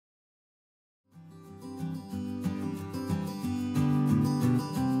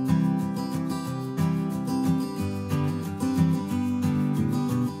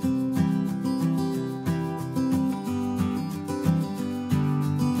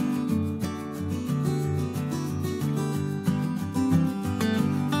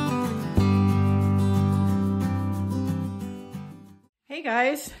Hey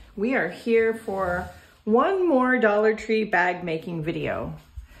guys, we are here for one more Dollar Tree bag making video.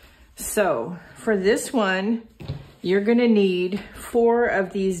 So for this one, you're gonna need 4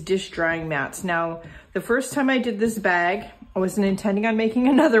 of these dish drying mats. Now, the first time I did this bag, I wasn't intending on making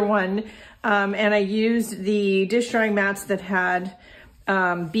another one, and I used the dish drying mats that had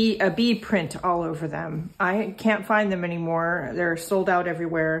a bee print all over them. I can't find them anymore. They're sold out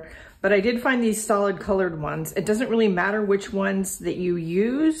everywhere. But I did find these solid colored ones. It doesn't really matter which ones that you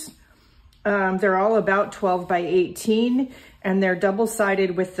use. They're all about 12 by 18 and they're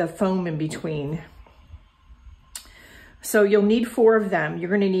double-sided with the foam in between. So you'll need 4 of them.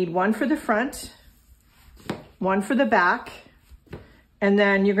 You're gonna need 1 for the front, 1 for the back, and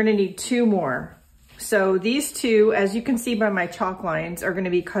then you're gonna need 2 more. So these 2, as you can see by my chalk lines, are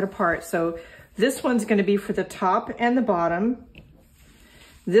gonna be cut apart. So this one's gonna be for the top and the bottom.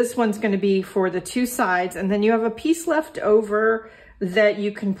 This one's going to be for the 2 sides, and then you have a piece left over that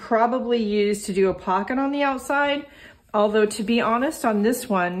you can probably use to do a pocket on the outside. Although, to be honest, on this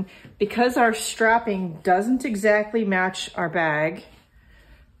one, because our strapping doesn't exactly match our bag,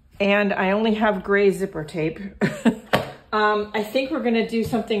 and I only have gray zipper tape, I think we're going to do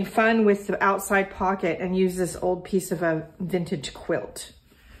something fun with the outside pocket and use this old piece of a vintage quilt.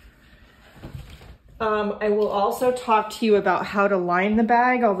 I will also talk to you about how to line the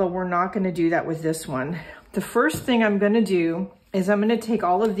bag, although we're not going to do that with this one. The first thing I'm going to do is I'm going to take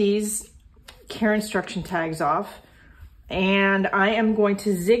all of these care instruction tags off, and I am going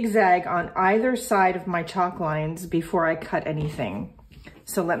to zigzag on either side of my chalk lines before I cut anything.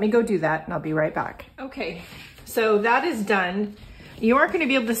 So let me go do that and I'll be right back. Okay, so that is done. You aren't going to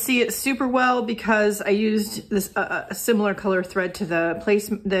be able to see it super well because I used this a similar color thread to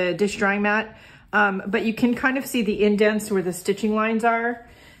the dish drying mat. But you can kind of see the indents where the stitching lines are.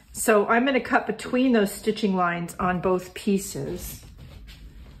 So I'm going to cut between those stitching lines on both pieces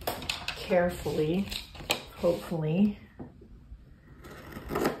carefully, hopefully.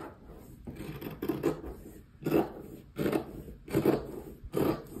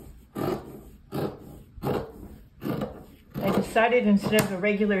 I decided instead of the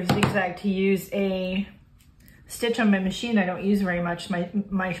regular zigzag to use a stitch on my machine I don't use very much. My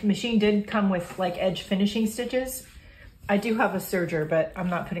machine did come with like edge finishing stitches. I do have a serger, but I'm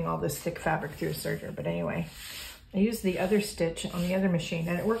not putting all this thick fabric through a serger. But anyway, I used the other stitch on the other machine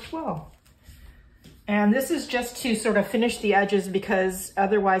and it worked well. And this is just to sort of finish the edges because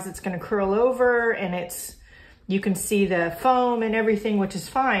otherwise it's going to curl over and you can see the foam and everything, which is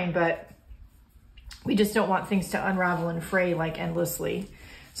fine, but we just don't want things to unravel and fray like endlessly.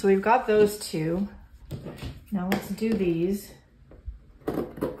 So we've got those 2. Now let's do these.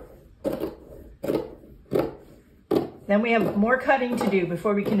 Then we have more cutting to do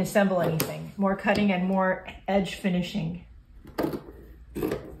before we can assemble anything. More cutting and more edge finishing.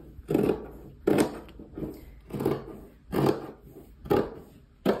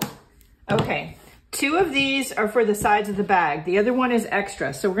 Okay, 2 of these are for the sides of the bag. The other one is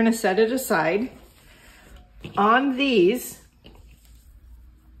extra, so we're gonna set it aside. On these,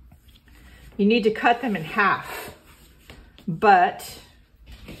 you need to cut them in half, but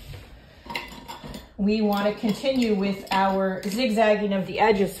we want to continue with our zigzagging of the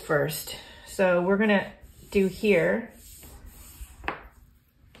edges first. So we're going to do here.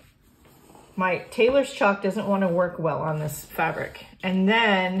 My tailor's chalk doesn't want to work well on this fabric. And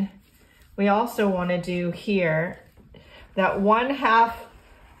then we also want to do here that 1/2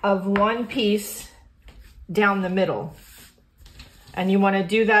 of one piece down the middle. And you want to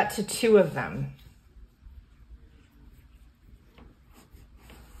do that to 2 of them.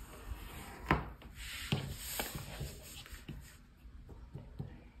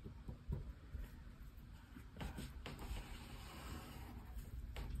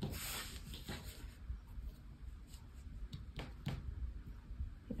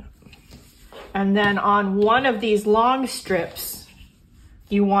 And then on one of these long strips,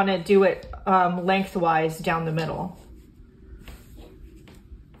 you want to do it lengthwise down the middle.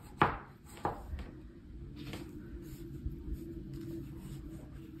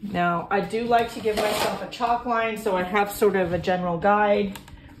 Now, I do like to give myself a chalk line, so I have sort of a general guide.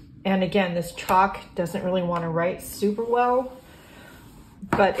 And again, this chalk doesn't really want to write super well,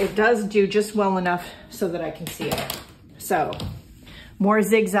 but it does do just well enough so that I can see it. So, more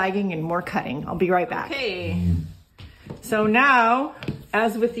zigzagging and more cutting. I'll be right back. Okay, so now,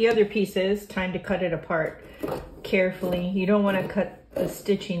 as with the other pieces, time to cut it apart carefully. You don't want to cut the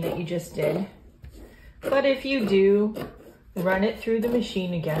stitching that you just did, but if you do, run it through the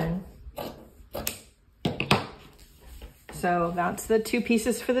machine again. So that's the 2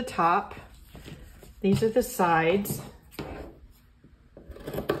 pieces for the top. These are the sides.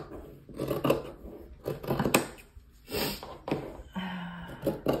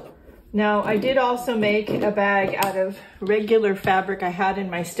 Now, I did also make a bag out of regular fabric I had in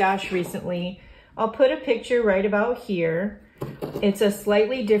my stash recently. I'll put a picture right about here. It's a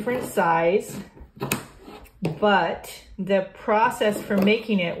slightly different size, but the process for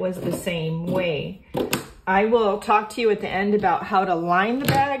making it was the same way. I will talk to you at the end about how to line the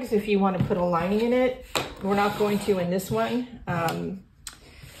bags if you want to put a lining in it. We're not going to in this one.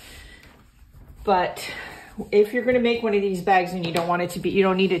 But if you're going to make one of these bags and you don't want it to be, you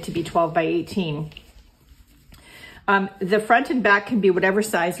don't need it to be 12 by 18. The front and back can be whatever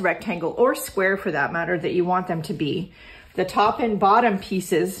size rectangle or square for that matter that you want them to be. The top and bottom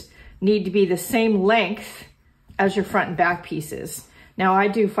pieces need to be the same length as your front and back pieces. Now I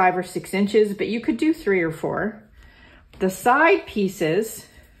do 5 or 6 inches, but you could do 3 or 4. The side pieces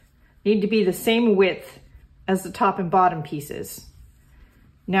need to be the same width as the top and bottom pieces.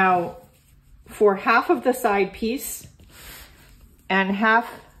 Now, for half of the side piece and half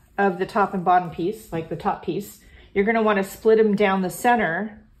of the top and bottom piece, like the top piece, you're going to want to split them down the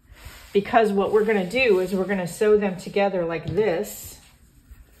center, because what we're going to do is we're going to sew them together like this.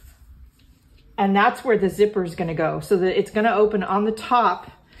 And that's where the zipper is going to go, so that it's going to open on the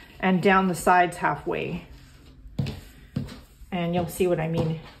top and down the sides halfway. And you'll see what I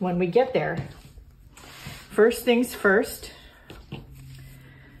mean when we get there. First things first,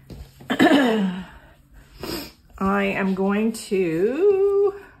 I am going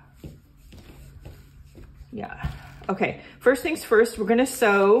to, okay. First things first, we're going to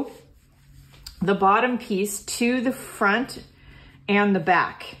sew the bottom piece to the front and the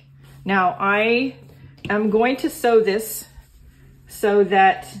back. Now I am going to sew this so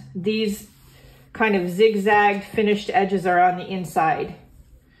that these kind of zigzag finished edges are on the inside.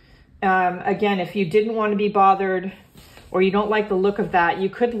 Again, if you didn't want to be bothered or you don't like the look of that, you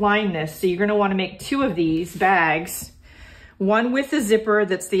could line this. So you're going to want to make 2 of these bags, one with the zipper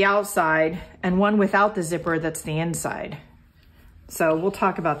that's the outside and one without the zipper that's the inside. So we'll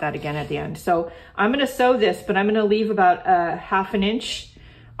talk about that again at the end. So I'm going to sew this, but I'm going to leave about 1/2 inch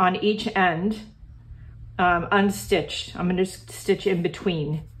on each end unstitched. I'm going to stitch in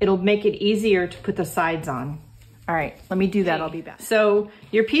between. It'll make it easier to put the sides on. All right, let me do that. I'll be back. So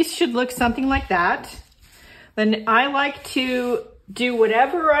your piece should look something like that. Then I like to do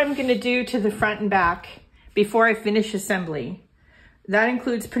whatever I'm going to do to the front and back before I finish assembly. That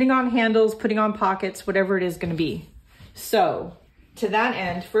includes putting on handles, putting on pockets, whatever it is going to be. So to that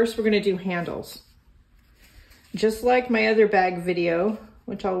end, first we're going to do handles. Just like my other bag video,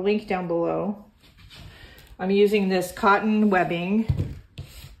 which I'll link down below, I'm using this cotton webbing.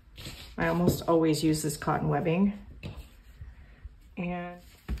 I almost always use this cotton webbing. And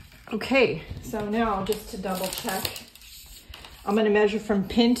okay, so now just to double check, I'm going to measure from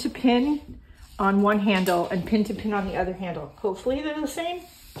pin to pin on one handle and pin to pin on the other handle. Hopefully they're the same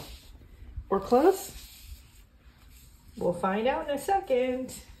or close. We'll find out in a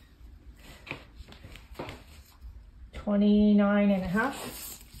second.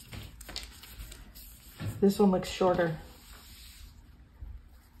 29.5. This one looks shorter.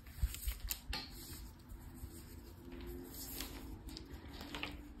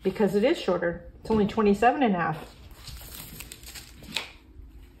 Because it is shorter. It's only 27.5.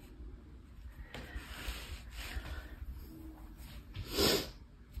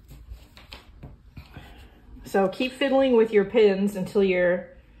 So keep fiddling with your pins until your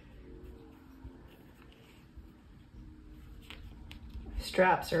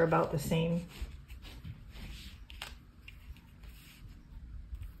straps are about the same.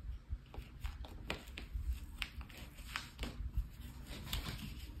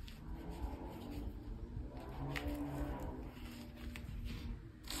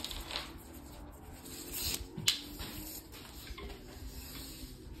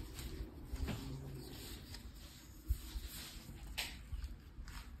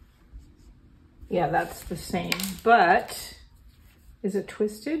 Yeah, that's the same, but is it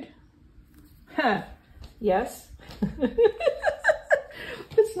twisted? Huh, yes.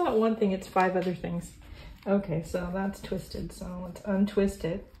 It's not one thing, it's 5 other things. Okay, so that's twisted, so let's untwist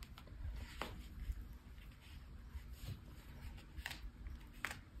it.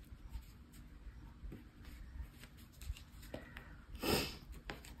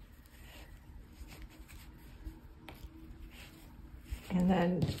 And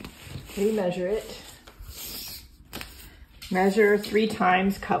then remeasure it. Measure 3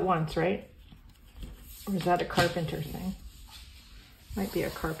 times, cut once, right? Or is that a carpenter thing? Might be a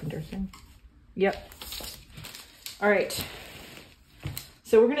carpenter thing. Yep. All right.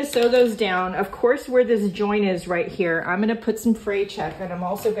 So we're gonna sew those down. Of course, where this joint is right here, I'm gonna put some fray check, and I'm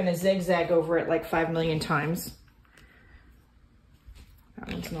also gonna zigzag over it like 5 million times.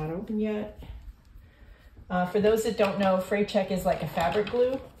 one's not open yet. For those that don't know, Fray Check is like a fabric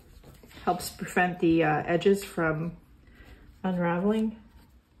glue. Helps prevent the edges from unraveling.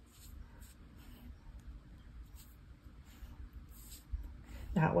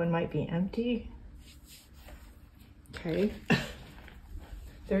 That one might be empty. Okay.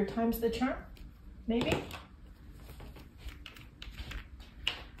 Third time's the charm, maybe?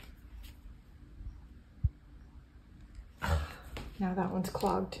 Now that one's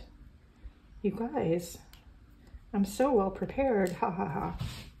clogged. You guys, I'm so well prepared, ha ha ha.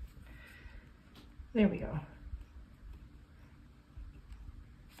 There we go.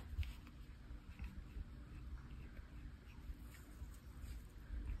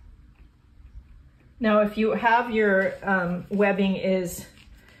 Now, if you have your webbing is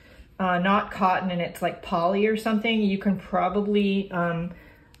not cotton and it's like poly or something, you can probably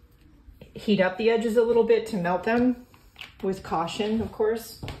heat up the edges a little bit to melt them, with caution, of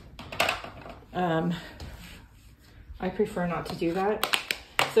course. I prefer not to do that.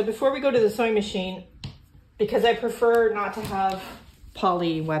 So before we go to the sewing machine, because I prefer not to have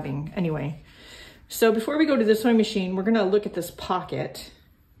poly webbing anyway. So before we go to the sewing machine, we're gonna look at this pocket.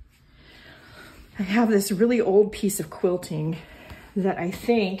 I have this really old piece of quilting that I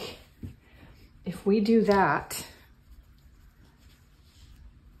think if we do that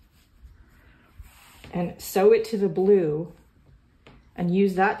and sew it to the blue and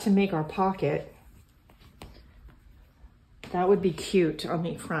use that to make our pocket, that would be cute on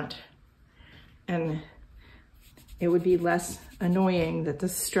the front. And it would be less annoying that the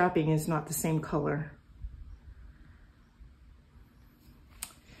strapping is not the same color.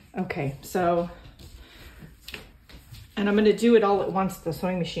 Okay, so, and I'm gonna do it all at once, the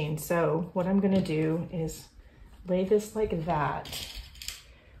sewing machine. So what I'm gonna do is lay this like that,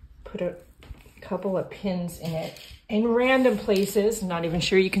 put a couple of pins in it in random places. I'm not even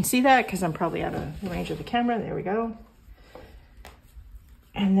sure you can see that because I'm probably out of range of the camera. There we go.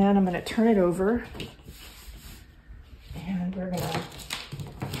 And then I'm gonna turn it over and we're gonna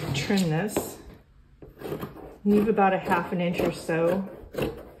trim this. Leave about a ½ inch or so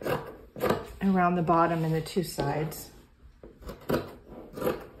around the bottom and the two sides.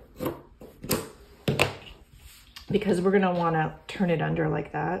 Because we're gonna wanna turn it under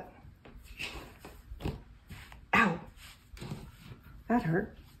like that. Ow, that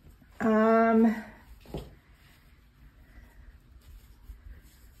hurt.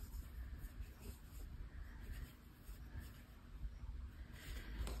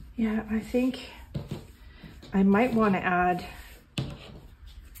 Yeah, I think I might want to add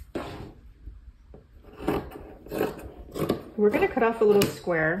we're going to cut off a little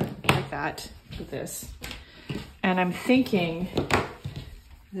square like that with this. And I'm thinking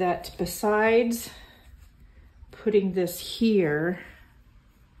that besides putting this here,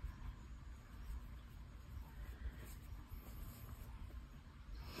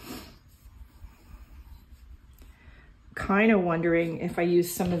 kind of wondering if I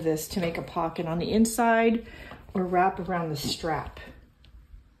use some of this to make a pocket on the inside or wrap around the strap.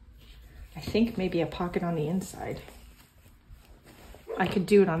 I think maybe a pocket on the inside. I could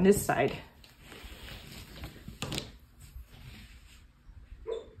do it on this side.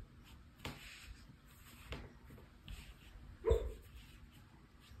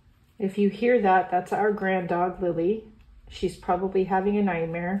 If you hear that, that's our grand dog, Lily. She's probably having a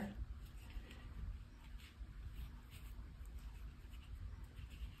nightmare.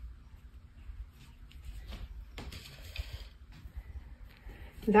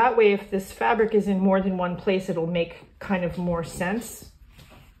 That way, if this fabric is in more than one place, it'll make kind of more sense.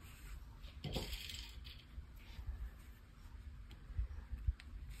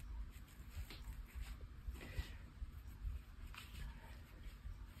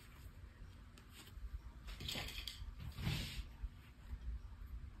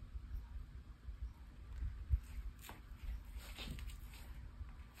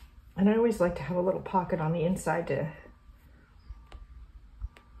 And I always like to have a little pocket on the inside to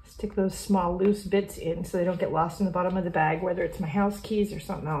stick those small loose bits in so they don't get lost in the bottom of the bag, whether it's my house keys or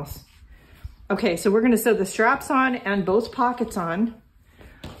something else. Okay, so we're gonna sew the straps on and both pockets on,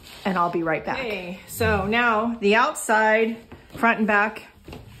 and I'll be right back. Okay, so now the outside, front and back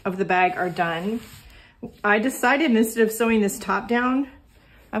of the bag are done. I decided instead of sewing this top down,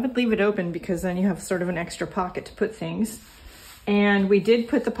 I would leave it open because then you have sort of an extra pocket to put things. And we did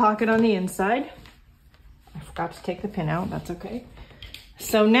put the pocket on the inside. I forgot to take the pin out, that's okay.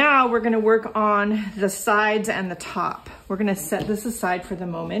 So now we're gonna work on the sides and the top. We're gonna set this aside for the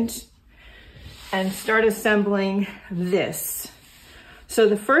moment and start assembling this. So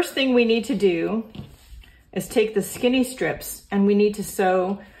the first thing we need to do, is take the skinny strips, and we need to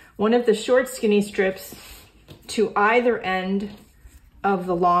sew one of the short skinny strips to either end of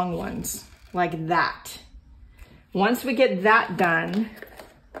the long ones, like that. Once we get that done,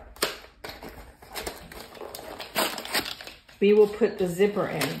 we will put the zipper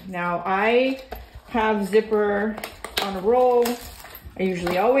in. Now I have zipper on a roll. I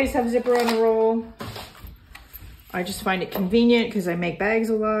usually always have zipper on a roll. I just find it convenient because I make bags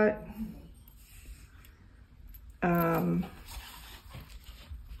a lot.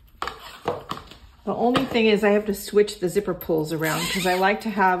 The only thing is I have to switch the zipper pulls around because I like to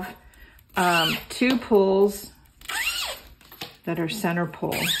have 2 pulls that are center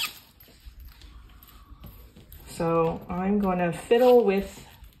pulls. So I'm going to fiddle with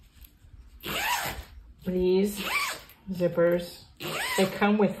these zippers. They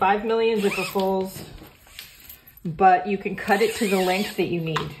come with 5 million zipper pulls, but you can cut it to the length that you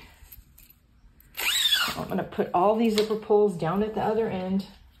need. I'm going to put all these zipper pulls down at the other end,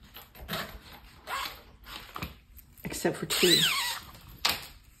 except for 2.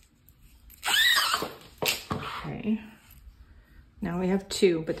 Okay. Now we have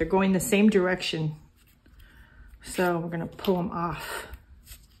 2, but they're going the same direction. So we're going to pull them off.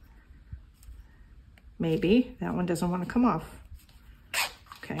 Maybe that one doesn't want to come off.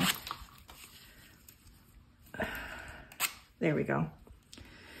 Okay. There we go.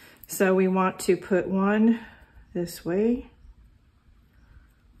 So we want to put one this way.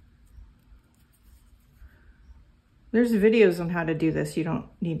 There's videos on how to do this. You don't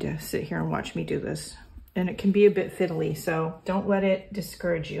need to sit here and watch me do this. And it can be a bit fiddly, so don't let it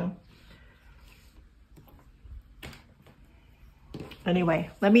discourage you. Anyway,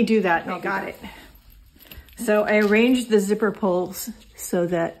 let me do that. I got it. So I arranged the zipper pulls so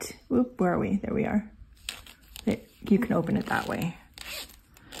that, whoop, where are we? There we are. You can open it that way.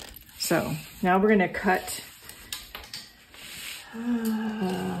 So now we're gonna cut,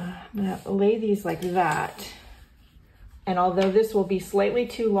 I'm gonna lay these like that. And although this will be slightly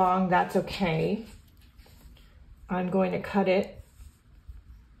too long, that's okay. I'm going to cut it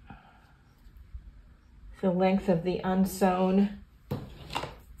the length of the unsewn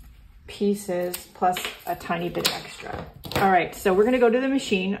pieces plus a tiny bit extra. All right, so we're gonna go to the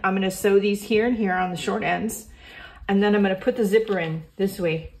machine. I'm gonna sew these here and here on the short ends, and then I'm gonna put the zipper in this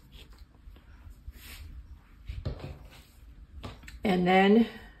way. And then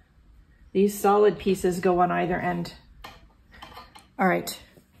these solid pieces go on either end. All right,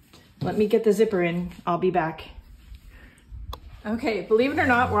 let me get the zipper in. I'll be back. Okay, believe it or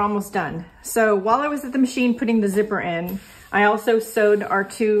not, we're almost done. So while I was at the machine putting the zipper in, I also sewed our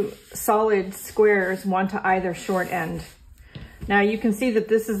 2 solid squares, one to either short end. Now you can see that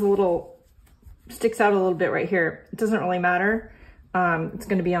this is a little, sticks out a little bit right here. It doesn't really matter. It's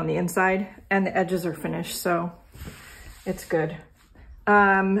gonna be on the inside and the edges are finished, so it's good.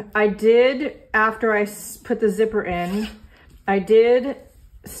 I did, after I put the zipper in, I did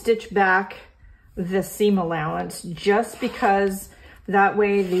stitch back the seam allowance just because that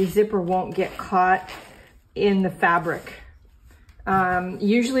way the zipper won't get caught in the fabric.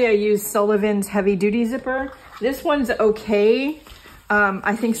 Usually I use Sullivan's heavy duty zipper. This one's okay.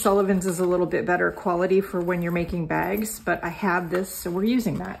 I think Sullivan's is a little bit better quality for when you're making bags, but I have this, so we're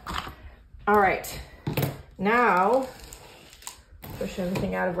using that. All right, now push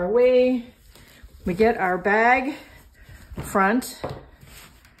everything out of our way. We get our bag front,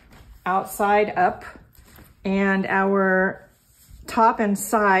 outside up, and our top and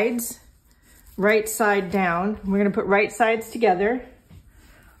sides right side down. We're gonna put right sides together.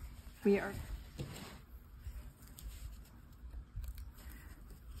 We are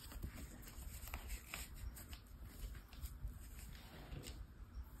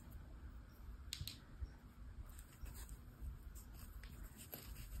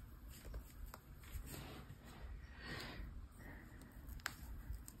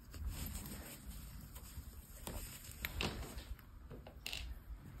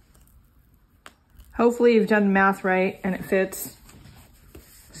hopefully you've done the math right and it fits.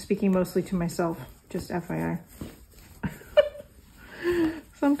 Speaking mostly to myself, just FYI.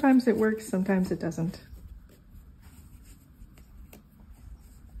 Sometimes it works, sometimes it doesn't.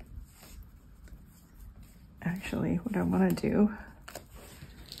 Actually, what I want to do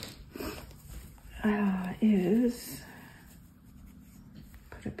is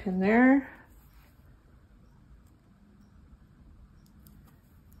put a pin there.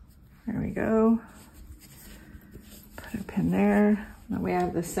 There we go. Put a pin there. That way I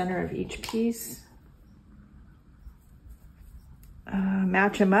have the center of each piece.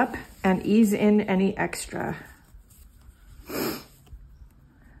 Match them up and ease in any extra.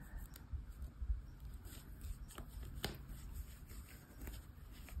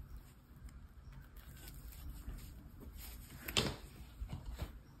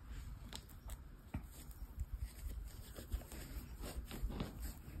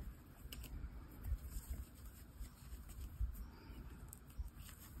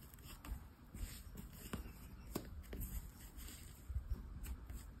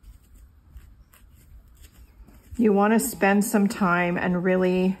 you want to spend some time and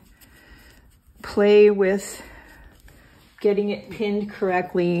really play with getting it pinned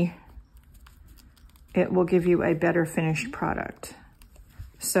correctly. It will give you a better finished product.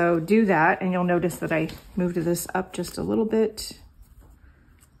 So do that, and you'll notice that I moved this up just a little bit.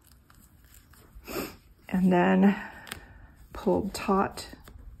 And then pulled taut.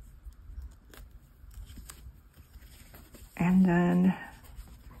 And then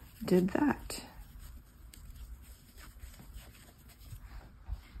did that.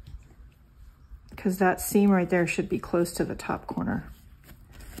 Because that seam right there should be close to the top corner.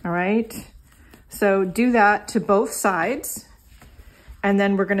 All right, so do that to both sides. And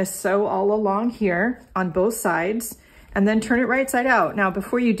then we're gonna sew all along here on both sides and then turn it right side out. Now,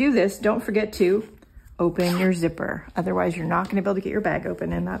 before you do this, don't forget to open your zipper. Otherwise, you're not gonna be able to get your bag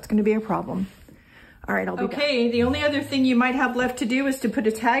open, and that's gonna be a problem. All right, I'll be done. The only other thing you might have left to do is to put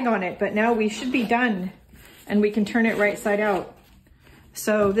a tag on it, but now we should be done and we can turn it right side out.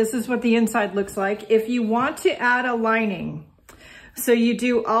 So this is what the inside looks like. If you want to add a lining, so you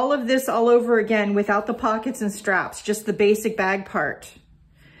do all of this all over again without the pockets and straps, just the basic bag part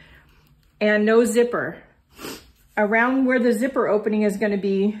and no zipper. Around where the zipper opening is going to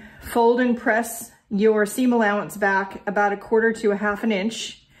be, fold and press your seam allowance back about 1/4 to 1/2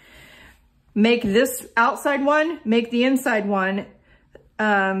 inch. Make this outside one, make the inside one,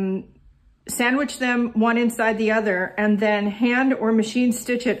 sandwich them one inside the other, and then hand or machine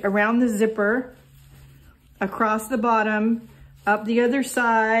stitch it around the zipper, across the bottom, up the other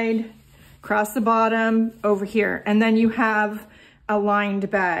side, across the bottom, over here. And then you have a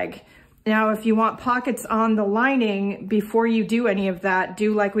lined bag. Now, if you want pockets on the lining, before you do any of that,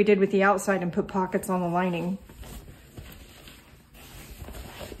 do like we did with the outside and put pockets on the lining.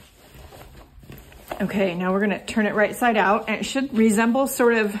 Okay, now we're gonna turn it right side out, and it should resemble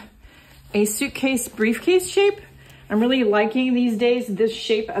sort of a suitcase briefcase shape. I'm really liking these days this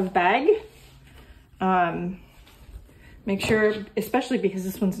shape of bag. Make sure, especially because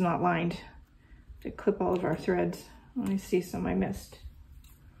this one's not lined, to clip all of our threads. Let me see some I missed.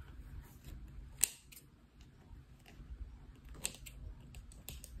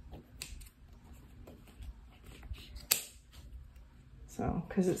 So,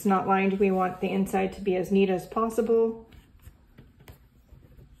 because it's not lined, we want the inside to be as neat as possible.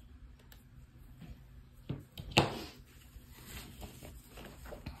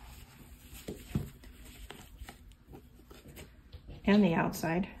 And the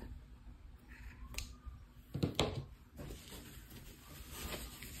outside.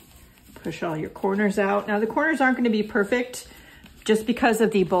 Push all your corners out. Now the corners aren't going to be perfect just because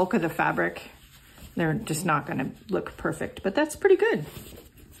of the bulk of the fabric. They're just not going to look perfect, but that's pretty good.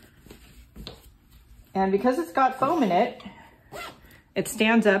 And because it's got foam in it, it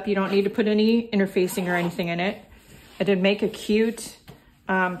stands up. You don't need to put any interfacing or anything in it. It'd make a cute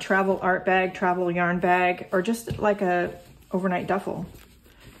travel art bag, travel yarn bag, or just like a overnight duffel.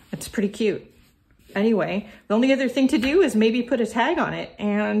 It's pretty cute. Anyway, the only other thing to do is maybe put a tag on it,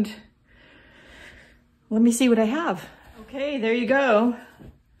 and let me see what I have. Okay, there you go.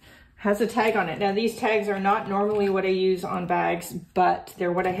 Has a tag on it. Now these tags are not normally what I use on bags, but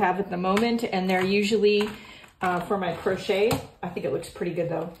they're what I have at the moment, and they're usually for my crochet. I think it looks pretty good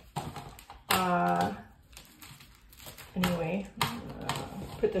though. Anyway,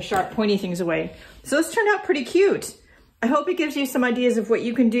 put the sharp pointy things away. So this turned out pretty cute. I hope it gives you some ideas of what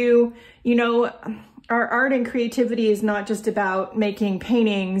you can do. You know, our art and creativity is not just about making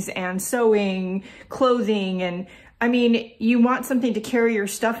paintings and sewing, clothing, and I mean, you want something to carry your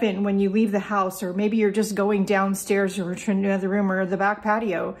stuff in when you leave the house, or maybe you're just going downstairs or returning to another room or the back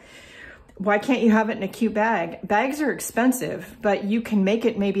patio. Why can't you have it in a cute bag? Bags are expensive, but you can make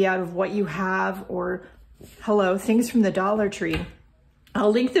it maybe out of what you have, or hello, things from the Dollar Tree.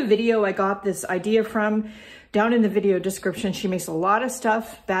 I'll link the video I got this idea from down in the video description. She makes a lot of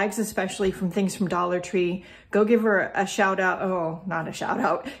stuff, bags especially, from things from Dollar Tree. Go give her a shout out. Oh, not a shout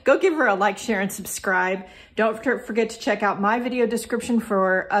out. Go give her a like, share, and subscribe. Don't forget to check out my video description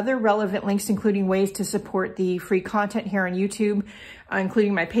for other relevant links, including ways to support the free content here on YouTube,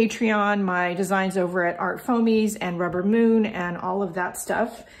 including my Patreon, my designs over at Art Foamies and Rubber Moon, and all of that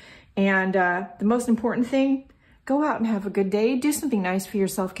stuff. And the most important thing, go out and have a good day. Do something nice for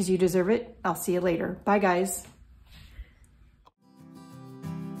yourself because you deserve it. I'll see you later. Bye, guys.